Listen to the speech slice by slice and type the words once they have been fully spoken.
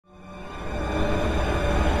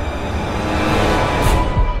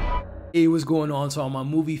Hey, what's going on to all my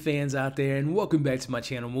movie fans out there, and welcome back to my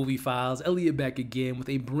channel, Movie Files. Elliot back again with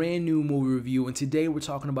a brand new movie review, and today we're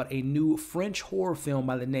talking about a new French horror film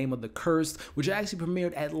by the name of The Cursed, which actually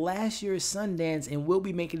premiered at last year's Sundance and will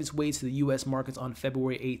be making its way to the US markets on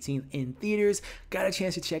February 18th in theaters. Got a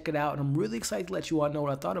chance to check it out, and I'm really excited to let you all know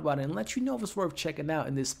what I thought about it and let you know if it's worth checking out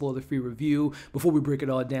in this spoiler-free review. Before we break it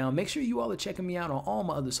all down, make sure you all are checking me out on all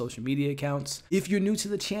my other social media accounts. If you're new to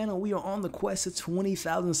the channel, we are on the quest to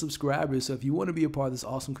 20,000 subscribers. So if you want to be a part of this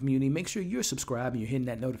awesome community, make sure you're subscribed and you're hitting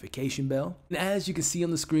that notification bell. And as you can see on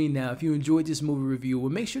the screen now, if you enjoyed this movie review, well,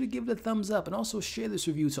 make sure to give it a thumbs up and also share this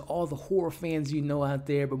review to all the horror fans you know out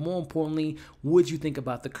there. But more importantly, what'd you think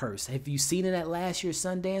about The Curse? Have you seen it at last year's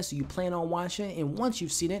Sundance? Do you plan on watching it? And once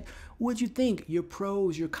you've seen it, what'd you think? Your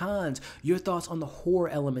pros, your cons, your thoughts on the horror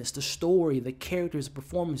elements, the story, the characters, the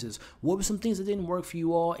performances. What were some things that didn't work for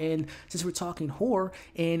you all? And since we're talking horror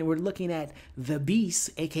and we're looking at The Beast,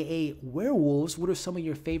 aka werewolves, what are some of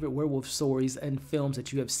your favorite werewolf stories and films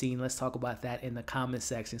that you have seen? Let's talk about that in the comment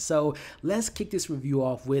section. So let's kick this review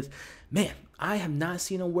off with, man, I have not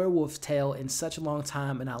seen a werewolf tale in such a long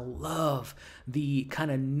time, and I love the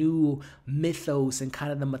kind of new mythos and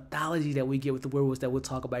kind of the mythology that we get with the werewolves that we'll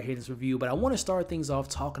talk about here in this review. But I want to start things off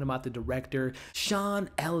talking about the director,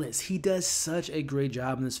 Sean Ellis. He does such a great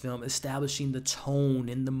job in this film, establishing the tone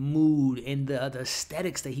and the mood and the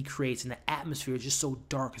aesthetics that he creates, and the atmosphere is just so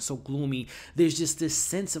dark and so gloomy. There's just this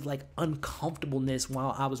sense of like uncomfortableness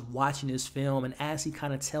while I was watching this film, and as he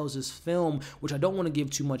kind of tells this film, which I don't want to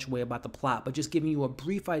give too much away about the plot, but just giving you a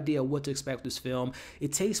brief idea of what to expect with this film.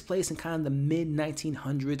 It takes place in kind of the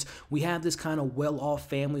mid-1900s. We have this kind of well-off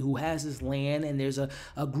family who has this land, and there's a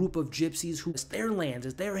group of gypsies who, it's their land,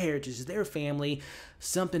 it's their heritage, it's their family.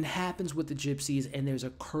 Something happens with the gypsies, and there's a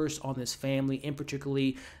curse on this family, and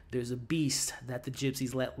particularly there's a beast that the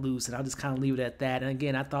gypsies let loose, and I'll just kind of leave it at that. And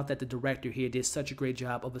again, I thought that the director here did such a great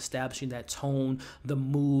job of establishing that tone, the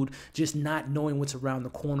mood, just not knowing what's around the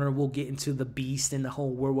corner. We'll get into the beast and the whole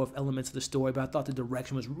werewolf elements of the story, but I thought the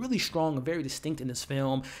direction was really strong and very distinct in this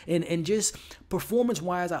film. And just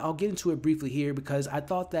performance-wise, I'll get into it briefly here because I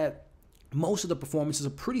thought that most of the performances, a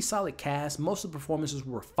pretty solid cast. Most of the performances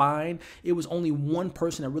were fine. It was only one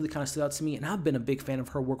person that really kind of stood out to me, and I've been a big fan of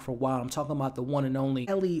her work for a while. I'm talking about the one and only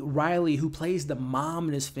Reilly, who plays the mom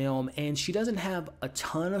in this film, and she doesn't have a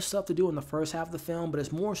ton of stuff to do in the first half of the film, but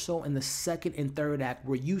it's more so in the second and third act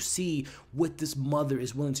where you see what this mother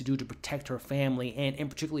is willing to do to protect her family, and in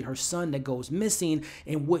particularly her son that goes missing,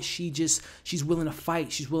 and what she's willing to fight.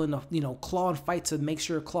 She's willing to, you know, claw and fight to make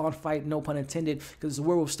sure, claw and fight, no pun intended, because it's a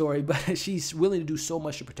werewolf story, but she's willing to do so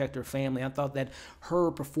much to protect her family. I thought that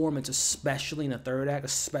her performance, especially in the third act,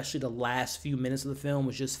 especially the last few minutes of the film,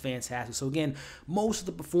 was just fantastic. So again, most of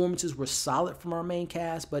the performances were solid from our main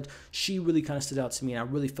cast, but she really kind of stood out to me, and I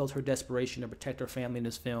really felt her desperation to protect her family in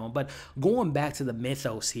this film. But going back to the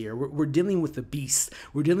mythos here, we're dealing with the beast.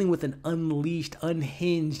 We're dealing with an unleashed,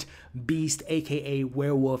 unhinged beast, aka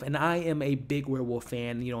werewolf, and I am a big werewolf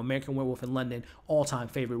fan. You know, American Werewolf in London, all-time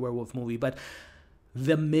favorite werewolf movie. But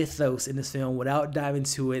the mythos in this film, without diving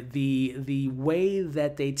into it, the way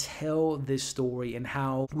that they tell this story and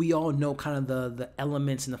how we all know kind of the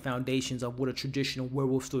elements and the foundations of what a traditional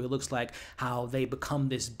werewolf story looks like, how they become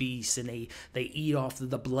this beast and they eat off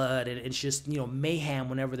the blood, and it's just, you know, mayhem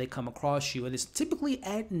whenever they come across you, and it's typically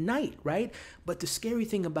at night, right? But the scary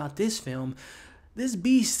thing about this film, this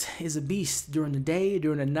beast is a beast during the day,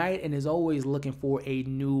 during the night, and is always looking for a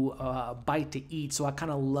new bite to eat. So I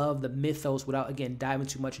kind of love the mythos without, again, diving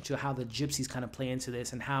too much into how the gypsies kind of play into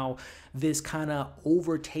this, and how this kind of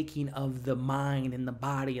overtaking of the mind and the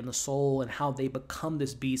body and the soul, and how they become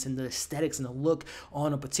this beast, and the aesthetics and the look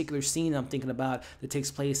on a particular scene I'm thinking about that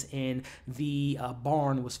takes place in the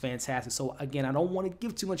barn was fantastic. So again, I don't want to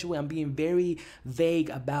give too much away. I'm being very vague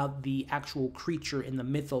about the actual creature and the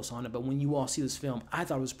mythos on it, but when you all see this film, I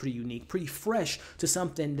thought it was pretty unique, pretty fresh to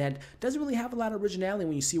something that doesn't really have a lot of originality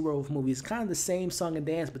when you see werewolf movies. It's kind of the same song and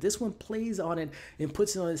dance, but this one plays on it and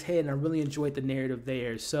puts it on his head, and I really enjoyed the narrative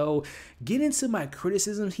there. So get into my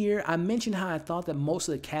criticisms here. I mentioned how I thought that most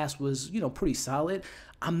of the cast was, you know, pretty solid.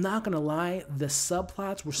 I'm not gonna lie, the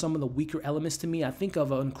subplots were some of the weaker elements to me. I think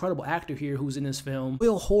of an incredible actor here who's in this film,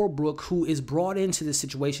 Boyd Holbrook, who is brought into this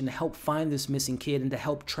situation to help find this missing kid and to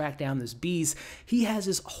help track down this beast. He has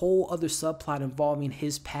this whole other subplot involving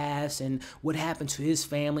his past and what happened to his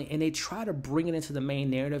family, and they try to bring it into the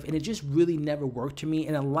main narrative, and it just really never worked to me.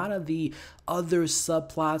 And a lot of the other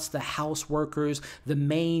subplots, the house workers, the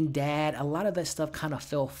main dad, a lot of that stuff kind of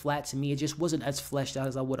fell flat to me. It just wasn't as fleshed out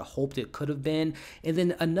as I would have hoped it could have been. And then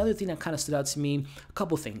then another thing that kind of stood out to me, a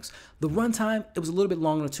couple things. The runtime, it was a little bit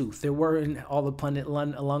long in the tooth. There weren't all the pun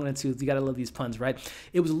long in the tooth. You gotta love these puns, right?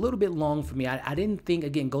 It was a little bit long for me. I didn't think,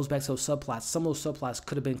 again, goes back to those subplots. Some of those subplots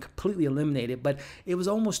could have been completely eliminated, but it was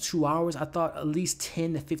almost 2 hours. I thought at least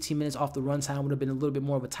 10 to 15 minutes off the runtime would have been a little bit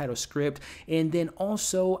more of a tighter script. And then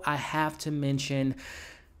also, I have to mention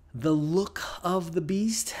the look of the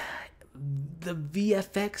beast. The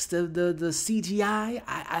VFX, the CGI,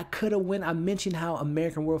 I could have went. I mentioned how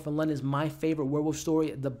American Werewolf in London is my favorite werewolf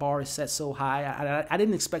story. The bar is set so high. I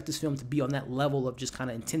didn't expect this film to be on that level of just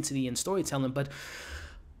kind of intensity and storytelling, but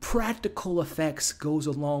practical effects goes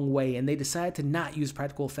a long way, and they decided to not use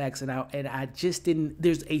practical effects, and I just didn't.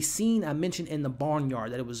 There's a scene I mentioned in the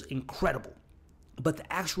barnyard that it was incredible, but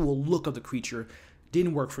the actual look of the creature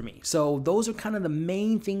didn't work for me. So those are kind of the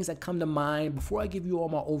main things that come to mind before I give you all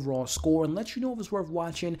my overall score and let you know if it's worth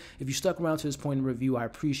watching. If you stuck around to this point in the review, I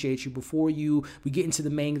appreciate you. Before we get into the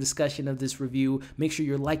main discussion of this review, make sure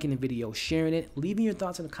you're liking the video, sharing it, leaving your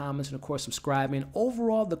thoughts in the comments, and of course subscribing.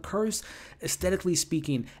 Overall, The Curse, aesthetically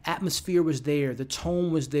speaking, atmosphere was there, the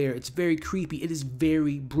tone was there. It's very creepy. It is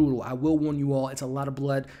very brutal. I will warn you all, it's a lot of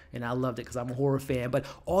blood, and I loved it because I'm a horror fan, but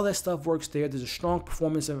all that stuff works there. There's a strong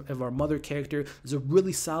performance of our mother character. There's a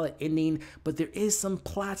really solid ending, but there is some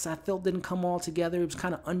plots I felt didn't come all together. It was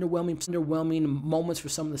kind of underwhelming moments for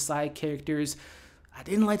some of the side characters. I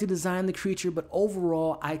didn't like the design of the creature, but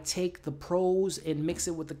overall, I take the pros and mix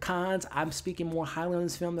it with the cons. I'm speaking more highly on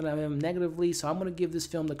this film than I am negatively, so I'm going to give this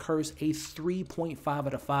film, The Curse, a 3.5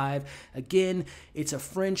 out of 5. Again, it's a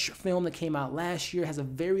French film that came out last year, has a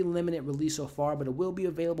very limited release so far, but it will be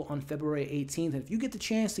available on February 18th. And if you get the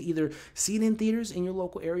chance to either see it in theaters in your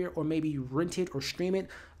local area or maybe rent it or stream it,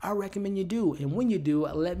 I recommend you do. And when you do,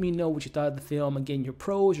 let me know what you thought of the film. Again, your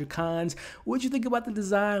pros, your cons. What'd you think about the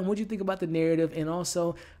design? What'd you think about the narrative? And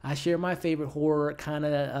also, I share my favorite horror kind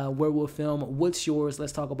of werewolf film. What's yours?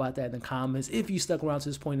 Let's talk about that in the comments. If you stuck around to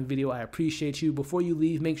this point in the video, I appreciate you. Before you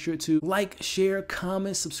leave, make sure to like, share,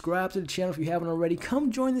 comment, subscribe to the channel if you haven't already. Come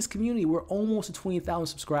join this community. We're almost at 20,000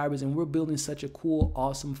 subscribers, and we're building such a cool,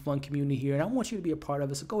 awesome, fun community here. And I want you to be a part of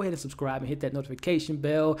it. So go ahead and subscribe and hit that notification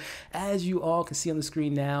bell, as you all can see on the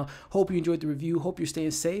screen now. Hope you enjoyed the review. Hope you're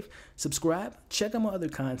staying safe. Subscribe, check out my other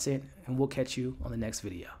content, and we'll catch you on the next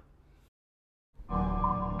video.